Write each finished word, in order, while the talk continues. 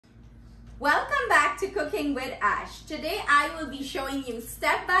Welcome back to Cooking with Ash. Today I will be showing you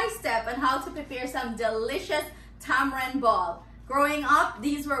step by step on how to prepare some delicious tamarind ball. Growing up,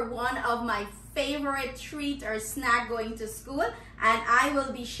 these were one of my favorite treat or snack going to school, and I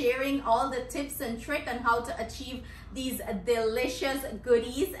will be sharing all the tips and tricks on how to achieve these delicious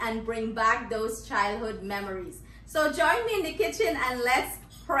goodies and bring back those childhood memories. So join me in the kitchen and let's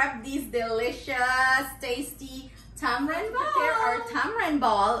prep these delicious, tasty tamarind ball. To prepare our tamarind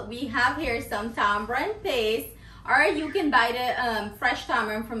ball, we have here some tamarind paste, or you can buy the fresh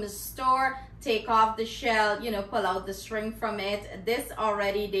tamarind from the store. Take off the shell, pull out the string from it. This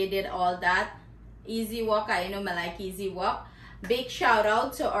already, they did all that. Easy walk, I know I like easy walk. Big shout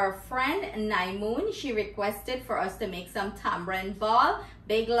out to our friend Naimoon. She requested for us to make some tamarind ball.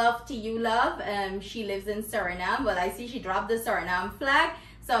 Big love to you, love. She lives in Suriname. Well, I see she dropped the Suriname flag,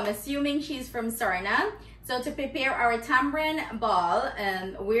 so I'm assuming she's from Suriname. So to prepare our tamarind ball,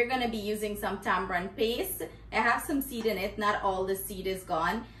 we're gonna be using some tamarind paste. I have some seed in it. Not all the seed is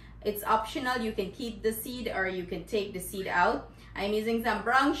gone. It's optional. You can keep the seed or you can take the seed out. I'm using some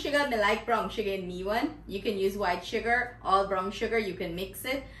brown sugar. I like brown sugar in me one. You can use white sugar, all brown sugar. You can mix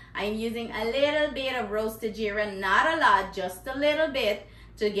it. I'm using a little bit of roasted jeera, not a lot, just a little bit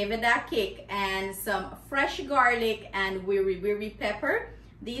to give it that kick, and some fresh garlic and wiri wiri pepper.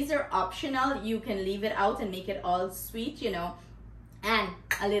 These are optional. You can leave it out and make it all sweet, and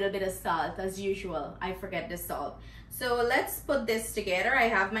a little bit of salt as usual. I forget the salt. So let's put this together. I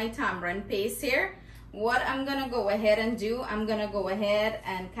have my tamarind paste here. What I'm gonna go ahead and do, I'm gonna go ahead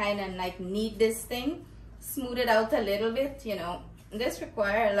and kind of like knead this thing, smooth it out a little bit. This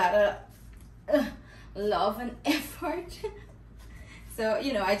requires a lot of love and effort. So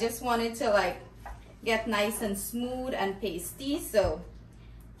I just wanted to like get nice and smooth and pasty. So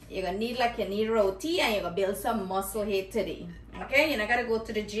you're gonna need like you need roti, and you're gonna build some muscle here today. Okay, you're not gonna go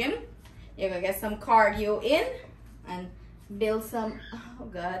to the gym. You're gonna get some cardio in and build some, oh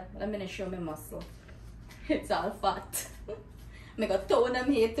God, I'm gonna show my muscle. It's all fat. I'm gonna tone them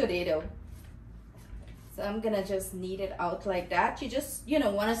here today though. So I'm gonna just knead it out like that. You just,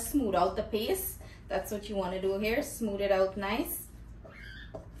 wanna smooth out the paste. That's what you wanna do here, smooth it out nice.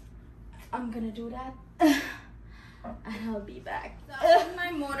 I'm gonna do that. And I'll be back. So in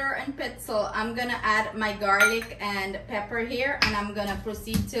my mortar and pestle, I'm gonna add my garlic and pepper here, and I'm gonna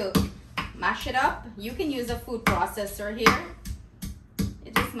proceed to mash it up. You can use a food processor here.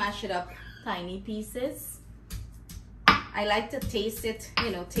 You just mash it up tiny pieces. I like to taste it,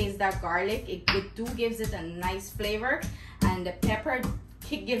 taste that garlic. It gives it a nice flavor, and the pepper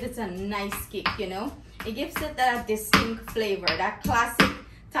gives it a nice kick, It gives it that distinct flavor, that classic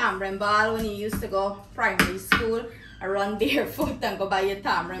tamarind ball when you used to go primary school, run barefoot and go buy your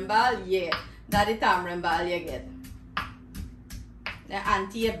tamarind ball. Yeah, that's the tamarind ball you get. The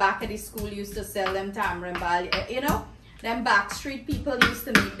auntie back at the school used to sell them tamarind ball. Them backstreet people used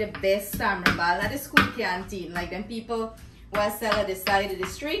to make the best tamarind ball at the school canteen. Like them people who sell at the side of the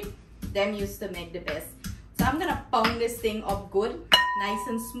street, them used to make the best. So I'm gonna pound this thing up good, nice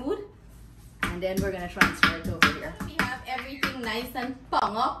and smooth, and then we're gonna transfer it over here. We have everything nice and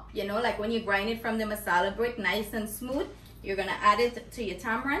pound up, like when you grind it from the masala brick, nice and smooth. You're gonna add it to your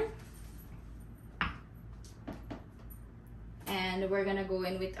tamarind. And we're gonna go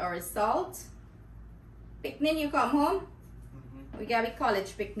in with our salt. Picnin, you come home? We got a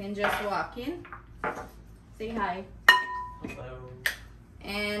college picnin just walk in. Say hi. Hello.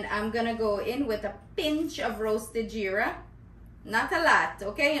 And I'm gonna go in with a pinch of roasted jeera. Not a lot,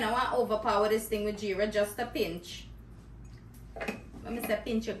 okay? You don't want to overpower this thing with jeera, just a pinch. Let me say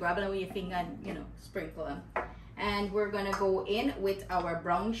pinch, you grab it with your finger and, sprinkle them. And we're gonna go in with our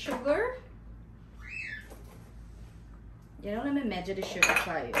brown sugar. Let me measure the sugar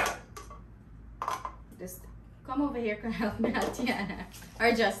for you. Just come over here, can help me out, Tiana.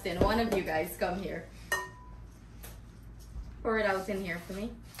 Or Justin, one of you guys, come here. Pour it out in here for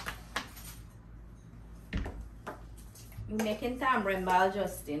me. We're making tamarind ball,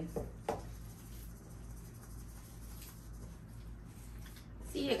 Justin.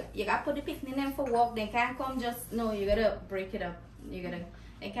 See, you gotta put the picnic in for walk. They can't come just, no, you gotta break it up.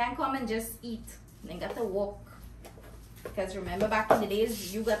 They can't come and just eat. They gotta walk. Because remember back in the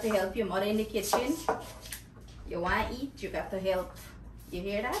days, you got to help your mother in the kitchen. You want to eat, you got to help. You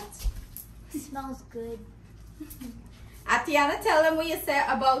hear that? It smells good. Atiana, tell them what you said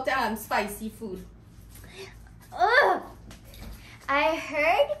about spicy food. Ugh. I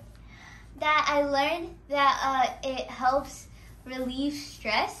heard that I learned that it helps relieve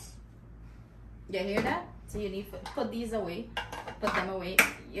stress. You hear that? So you need to put these away. Put them away.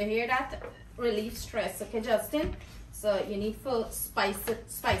 You hear that? Relieve stress. Okay, Justin? So you need to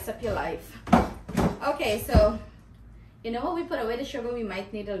spice up your life. Okay, so you know what, we put away the sugar, we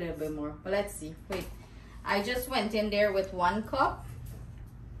might need a little bit more. But let's see. Wait. I just went in there with 1 cup.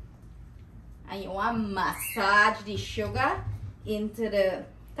 And you want to massage the sugar into the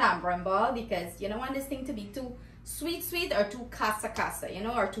tamarind ball because you don't want this thing to be too sweet or too casa, you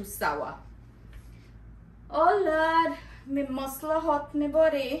know, or too sour. Oh Lord, my muscle hot, my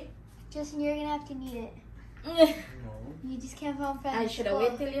body. Justin, you're gonna have to knead it. No. You just can't fall in front I of should have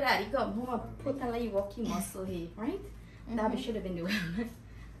waited till your daddy come home and put a like walking muscle here, right? That we should have been doing.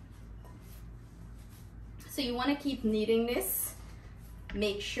 So you want to keep kneading this.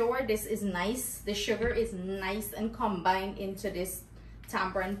 Make sure this is nice. The sugar is nice and combined into this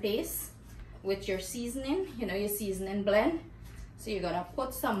tamarind paste with your seasoning, you know, your seasoning blend. So you're gonna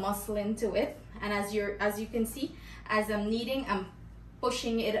put some muscle into it, and as you can see, as I'm kneading, I'm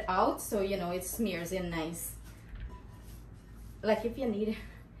pushing it out, so you know it smears in nice. Like if you need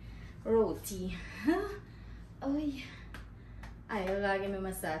roti. Oh yeah. I will give me a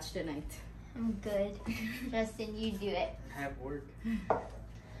massage tonight. I'm good. Justin, you do it. Have work.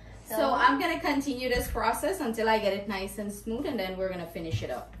 So I'm gonna continue this process until I get it nice and smooth, and then we're gonna finish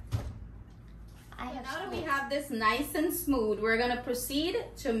it up. Now that we have this nice and smooth, we're gonna proceed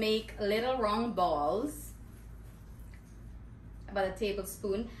to make little round balls, about a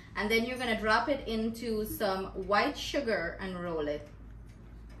tablespoon, and then you're gonna drop it into some white sugar and roll it.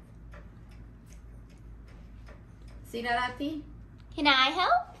 See that, Ati? Can I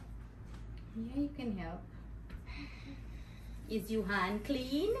help? Yeah, you can help. Is your hand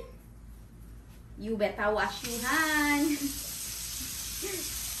clean? You better wash your hand.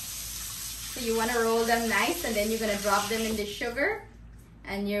 So you want to roll them nice, and then you're going to drop them in the sugar,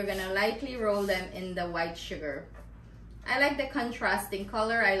 and you're going to lightly roll them in the white sugar. I like the contrasting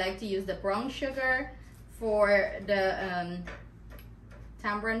color. I like to use the brown sugar for the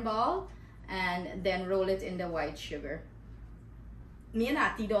tamarind ball, and then roll it in the white sugar. Me and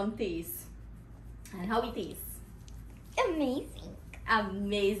Ati don't taste. And how it tastes? Amazing.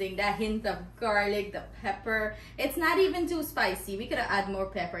 Amazing. That hint of garlic, the pepper. It's not even too spicy. We could have added more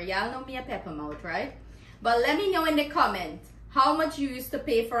pepper. Y'all know me a pepper mouth, right? But let me know in the comment how much you used to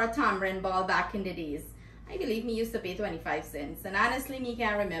pay for a tamarind ball back in the days. I believe me used to pay 25 cents. And honestly, me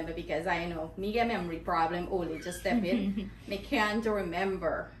can't remember because I know me get memory problem only just step in. Me can't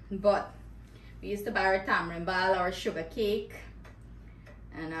remember. But we used to buy our tamarind ball or sugar cake.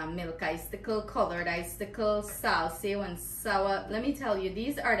 And milk icicle, colored icicle, salsa and sour. Let me tell you,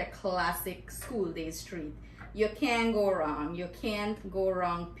 these are the classic school days treat. You can't go wrong. You can't go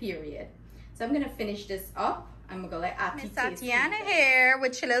wrong, period. So I'm gonna finish this up. I'm gonna let Ati taste. Miss Tatiana here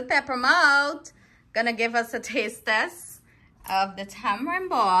with your little pepper mouth. Gonna give us a taste test of the tamarind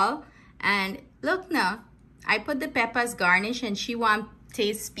ball. And look now, I put the peppers garnish, and she want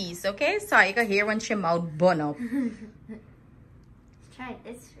taste piece. Okay, so I can hear when she mouth bun up. Try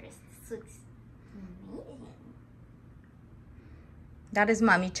this first. This looks amazing. That is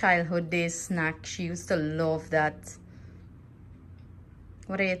mommy childhood days snack. She used to love that.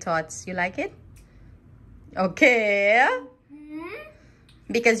 What are your thoughts? You like it? Okay.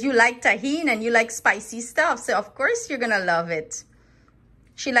 Because you like tahini and you like spicy stuff. So of course you're going to love it.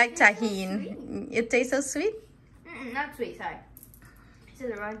 She liked tahini. It tastes so sweet? Not sweet, sorry. I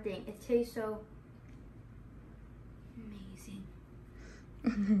said the wrong thing. It tastes so amazing.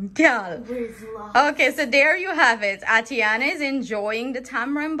 Girl. Love? Okay, so there you have it. Atiana is enjoying the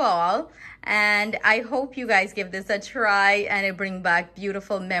tamarind ball, and I hope you guys give this a try and it bring back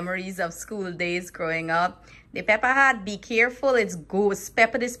beautiful memories of school days growing up. The pepper hat, be careful, it's ghost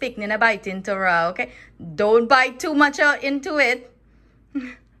pepper this picking a bite into raw, okay? Don't bite too much into it.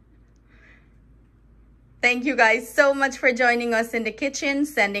 Thank you guys so much for joining us in the kitchen,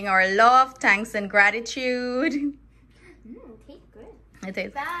 sending our love, thanks, and gratitude. It tastes good. It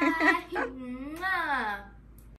is. Bye. Mwah.